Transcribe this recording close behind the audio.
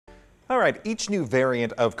All right, each new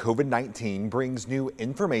variant of COVID-19 brings new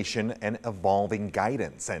information and evolving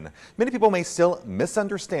guidance, and many people may still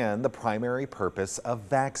misunderstand the primary purpose of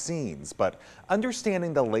vaccines. But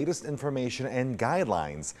understanding the latest information and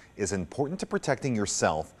guidelines is important to protecting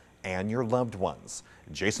yourself and your loved ones.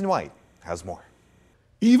 Jason White has more.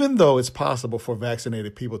 Even though it's possible for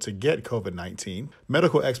vaccinated people to get COVID-19,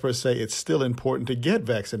 medical experts say it's still important to get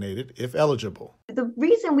vaccinated if eligible. The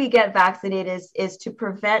reason we get vaccinated is to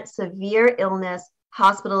prevent severe illness,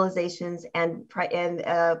 hospitalizations, and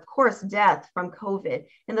of course, death from COVID.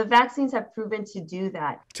 And the vaccines have proven to do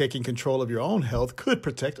that. Taking control of your own health could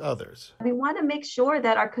protect others. We want to make sure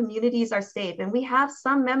that our communities are safe, and we have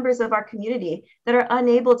some members of our community that are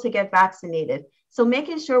unable to get vaccinated. So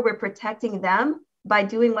making sure we're protecting them by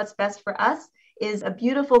doing what's best for us is a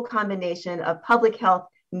beautiful combination of public health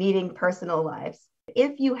meeting personal lives.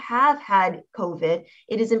 If you have had COVID,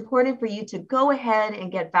 it is important for you to go ahead and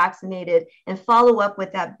get vaccinated and follow up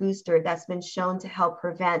with that booster that's been shown to help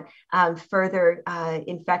prevent further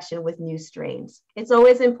infection with new strains. It's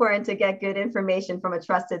always important to get good information from a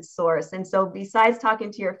trusted source. And so besides talking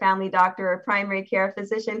to your family doctor or primary care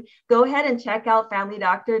physician, go ahead and check out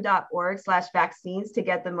familydoctor.org/vaccines to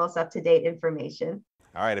get the most up-to-date information.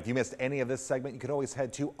 All right, if you missed any of this segment, you can always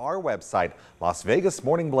head to our website,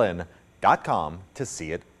 LasVegasMorningBlend.com, to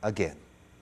see it again.